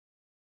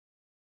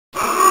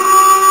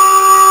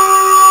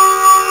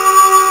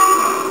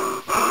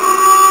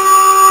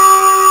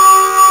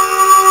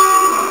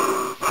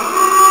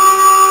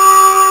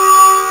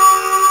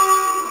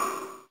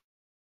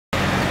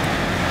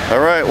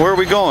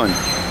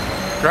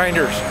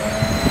Grinders.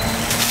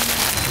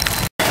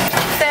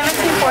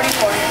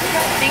 1744.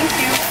 Thank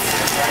you.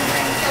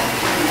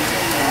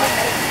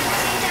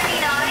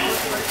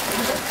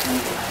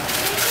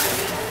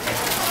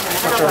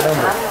 What's our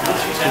number?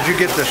 Did you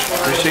get this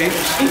receipt?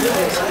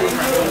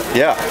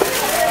 Yeah.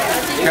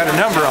 Got a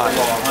number on it.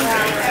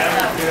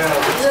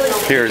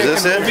 Here, is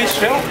this it? Movies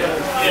still?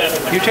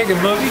 You taking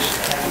movies?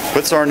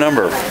 What's our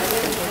number?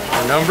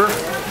 Our number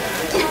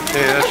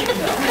is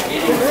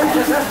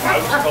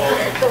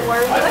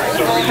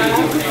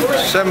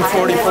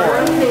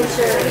 744.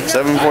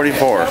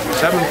 744.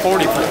 744.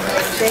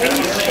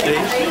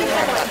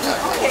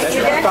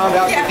 I found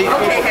out that these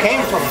people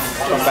came from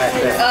back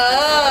there.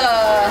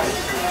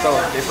 So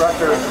they brought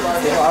their,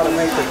 they know how to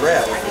make their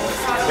bread.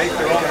 Make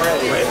their own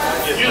bread.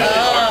 It's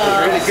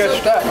really good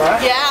stuff,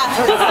 right? Yeah.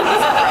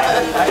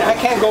 I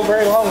can't go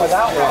very long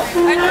without one.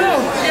 I know.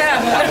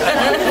 Yeah.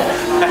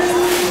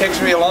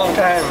 Takes me a long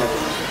time.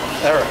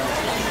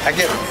 I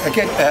get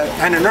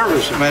kind of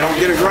nervous if I don't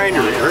get a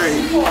grinder.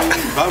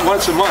 About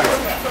once a month.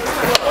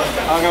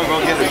 I'm gonna go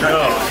get a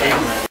grinder.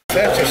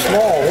 That's a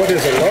small. What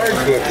does a large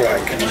look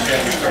like? I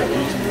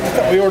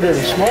thought we ordered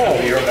a small.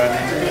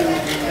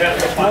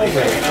 Small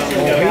thing.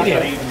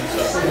 Medium.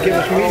 Give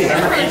us medium.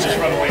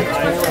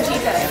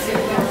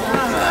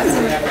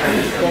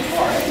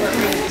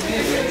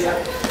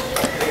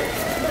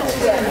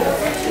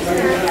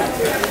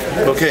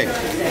 Okay.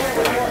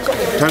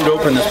 Time to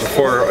open this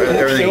before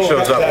everything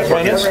shows up.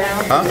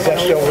 Huh? Is that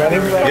still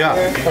running? Yeah.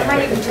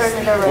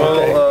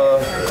 Well,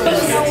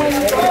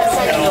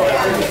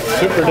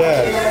 Super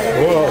Dad.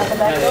 Whoa.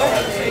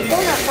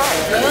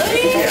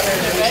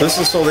 this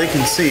is so they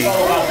can see.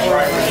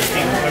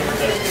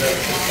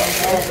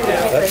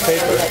 That's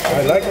paper.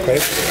 I like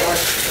paper.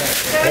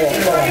 Oh,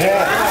 a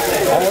hat.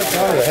 I'll work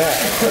on the hat.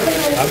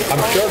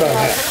 I'm short on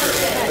hats.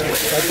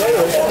 My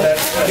brother,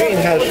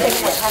 Gene, has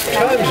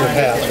tons of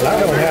hats, and I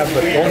don't have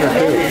but one or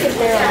two.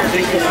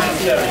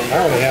 I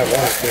only have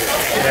one or two.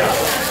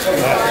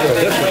 So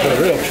this is a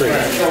real treat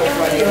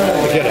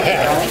to get a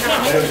hat.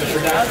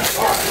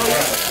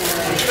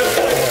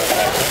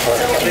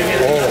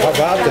 Oh, how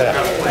about that?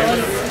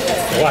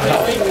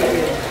 Wow.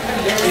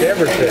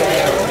 Everything.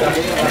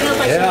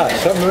 Yeah,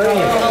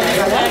 submarine.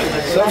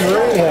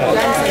 Submarine hat.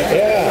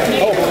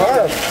 Yeah. Oh,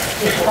 carp.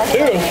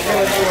 Two.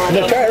 And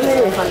the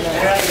Tiru.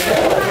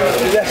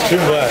 That's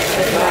too much.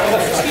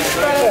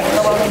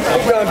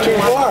 You've gone too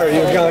far.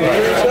 You've gone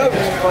 7.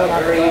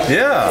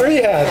 Yeah. 3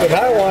 hats, and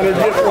I wanted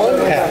just 1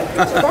 hat.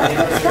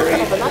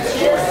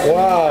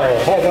 Wow.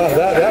 How about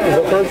that? That was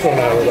the first one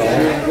I was on.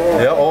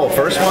 Yeah. Oh,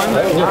 first one?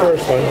 That was the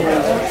first one.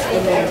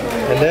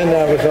 And then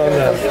I was on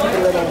the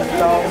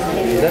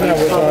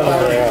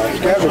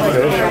scabbard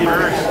fish.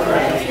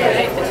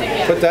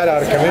 Put that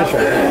out of commission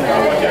in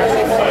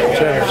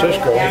San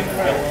Francisco.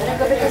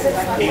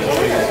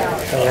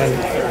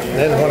 And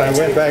then when I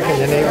went back in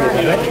the Navy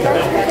the next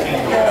time,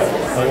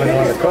 I went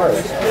on the carp.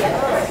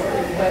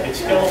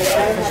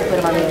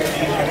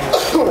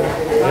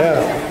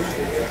 Yeah.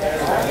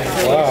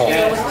 Wow.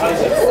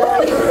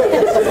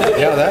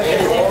 Yeah,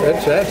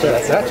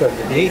 that's a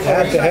neat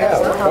hat to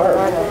have, a carp.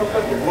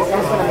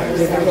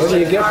 Where do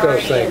you get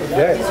those things?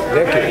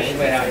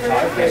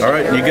 Dickies. All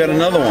right, you got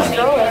another one.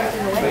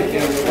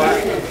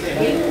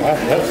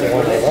 That's the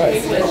one I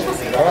like.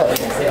 Carp.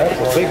 That's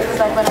the big one.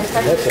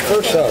 That's the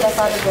first sub. I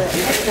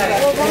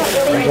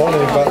was only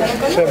about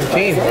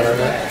 17 when I went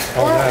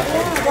on that.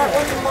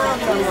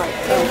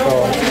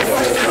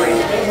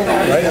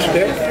 Right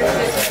stick?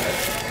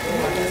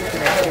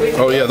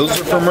 Oh yeah, those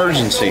are for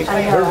emergency.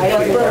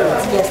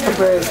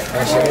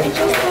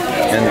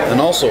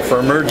 And also for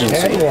emergency.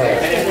 Hand one.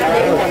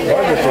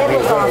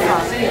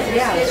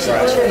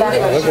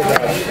 Look at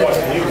that.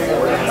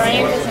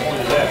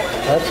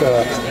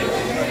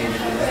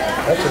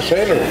 That's a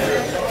sailor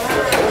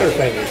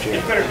thing, you see.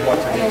 What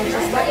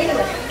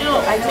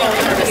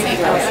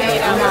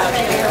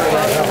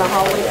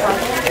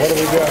do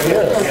we got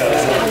here?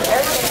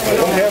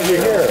 What have we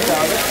here?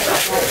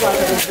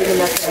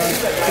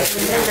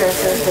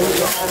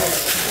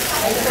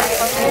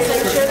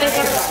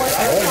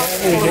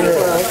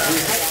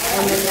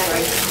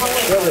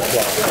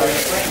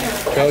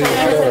 Tell your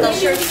story.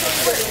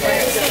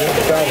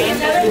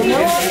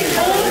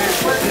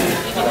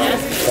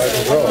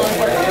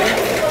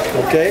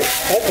 Okay,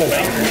 open.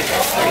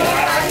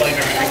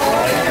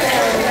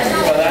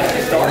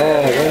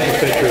 Oh, there's a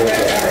picture of the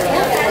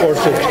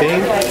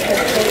 416.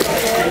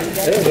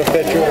 There's a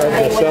picture of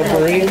the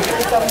submarine.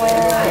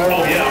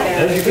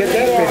 Where'd you get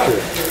that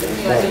picture?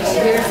 How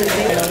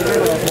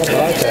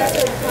about that?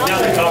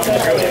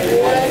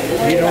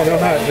 You don't know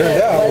how it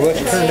turned out. Well, it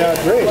turned out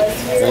great.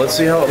 Well, let's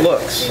see how it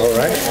looks. All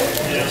right.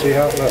 Let's see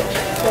how it looks.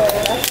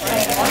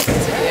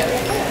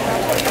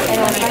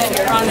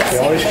 You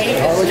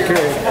always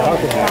carry a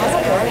pocket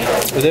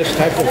knife for this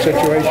type of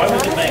situation.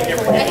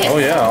 Oh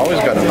yeah, always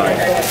got a knife.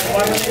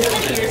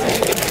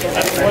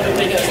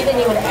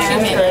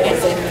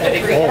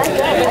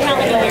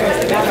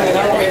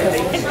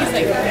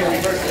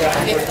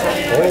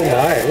 Oh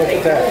my, look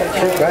at that.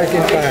 Trip back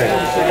in time.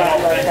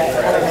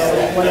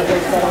 one of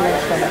those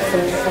settlements from a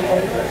search or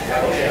something.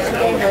 She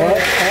gave her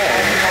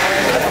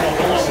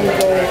she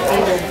goes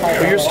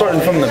Well, you're starting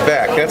from the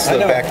back. That's the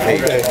back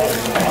page. Okay.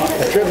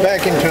 A trip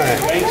back in time.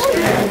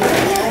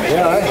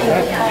 Yeah, I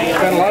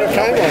spent a lot of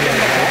time on that.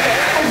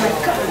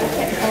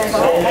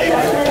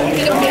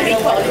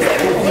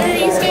 Where are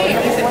you staying?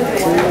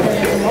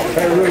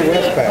 Tiru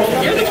Westpac.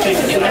 You're looking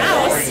for a new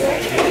house. You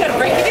gotta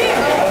break it in.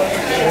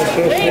 It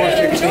says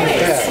 416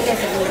 Pat.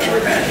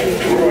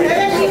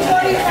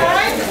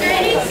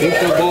 These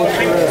are both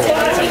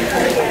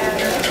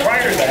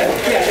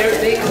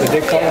did they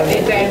call them?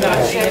 Look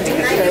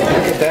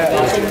at that.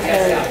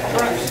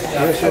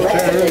 This is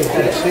Tiru.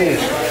 Let's see.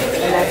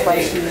 and that's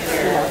why she,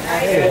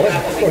 Hey,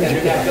 what did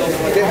you get?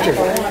 Picture.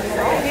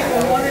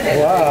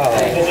 Wow.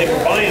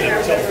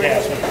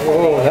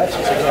 Whoa, that's a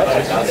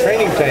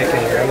training tank in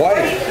here.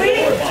 White.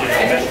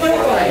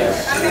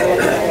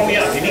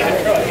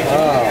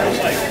 Wow.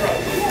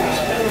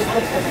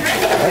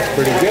 That's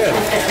pretty good.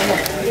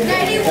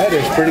 That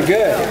is pretty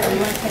good.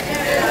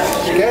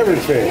 Scabbard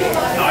fish.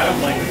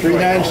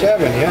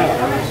 397, yeah.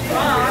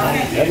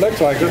 That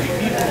looks like her.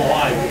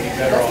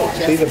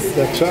 See the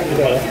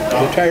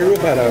Tiru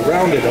had a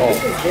rounded hull.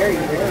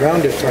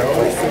 Rounded front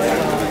hull.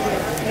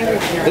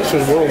 This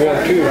is World War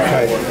II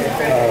type.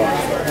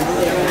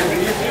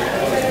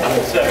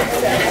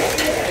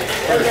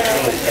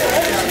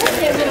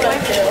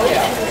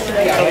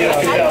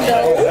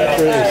 That's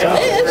really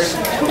something.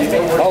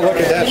 I'll look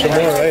at that some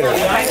more later.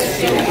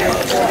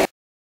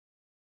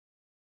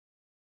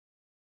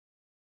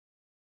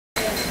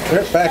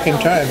 Trip back in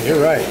time,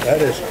 you're right.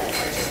 That is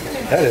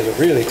a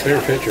really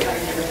clear picture.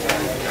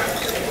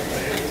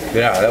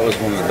 Yeah, that was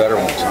one of the better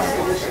ones.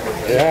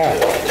 Yeah.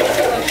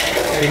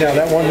 See now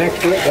that one next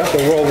to it, that's a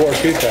World War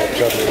II type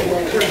submarine.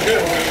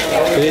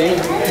 See?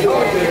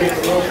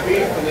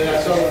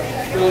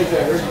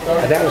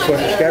 And that was what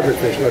the scabbard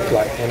fish looked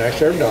like when I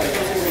served on it.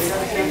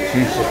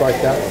 Just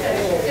like that one.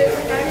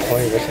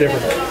 Only it was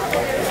different.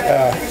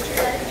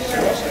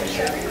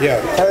 Yeah,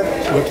 the carp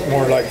looked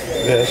more like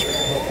this,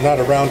 not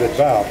a rounded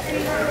bow.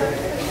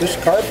 This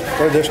carp,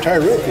 or this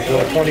Tiru, could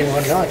go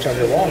 21 knots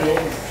underwater.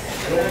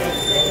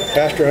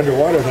 Faster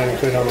underwater than it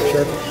could on the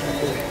surface.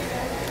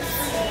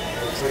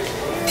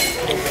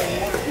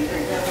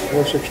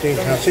 416.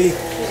 Now see,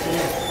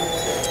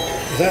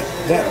 that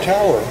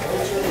tower,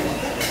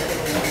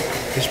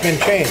 it's been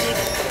changed.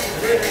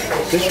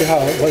 This is how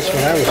it was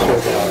when I was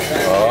serving on it.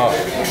 Oh.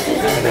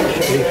 And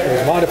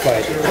they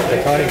modified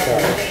the conning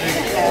tower.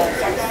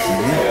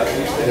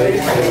 The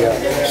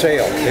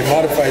sail. They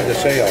modified the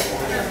sail.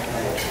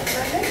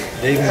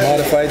 They even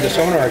modified the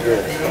sonar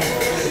gear.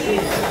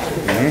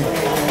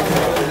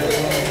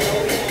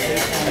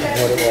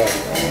 What it was.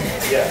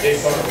 Yeah.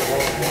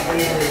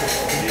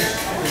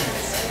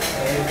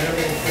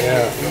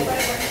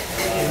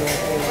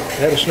 They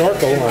had a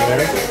snorkel on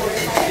there.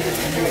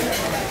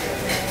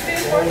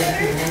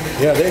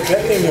 Yeah,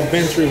 that thing has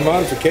been through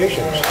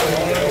modifications.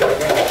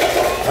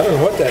 I don't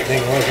know what that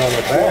thing was on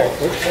the back.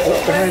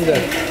 What's behind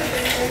that?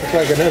 Looks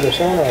like another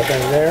sonar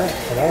thing there,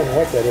 and I don't know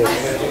what that is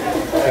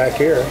back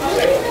here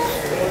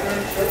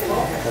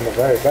on the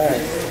very back.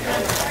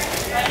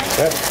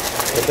 That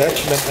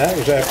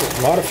was after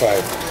it's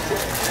modified.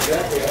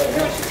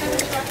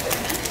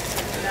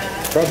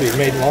 Probably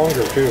made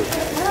longer too.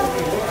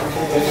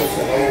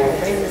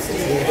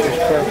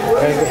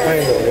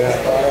 Pango, yeah.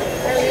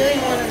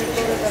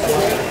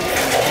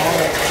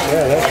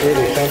 Yeah, that's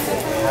really something.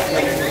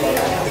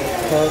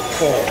 Park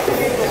Park.